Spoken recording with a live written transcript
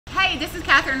Hey, this is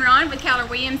Catherine Ron with Keller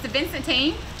Williams, the Vincent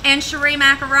team. And Cherie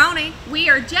Macaroni. We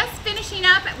are just finishing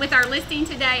up with our listing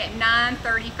today at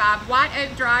 935 White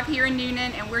Oak Drive here in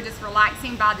Newnan, and we're just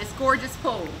relaxing by this gorgeous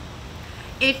pool.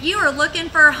 If you are looking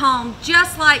for a home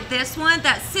just like this one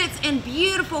that sits in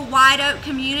beautiful White Oak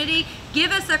community,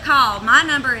 give us a call. My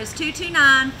number is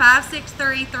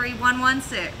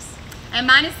 229-563-3116. And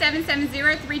mine is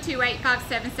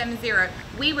 770-328-5770.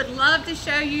 We would love to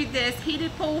show you this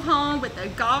heated pool home with a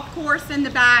golf course in the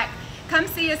back. Come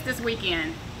see us this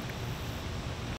weekend.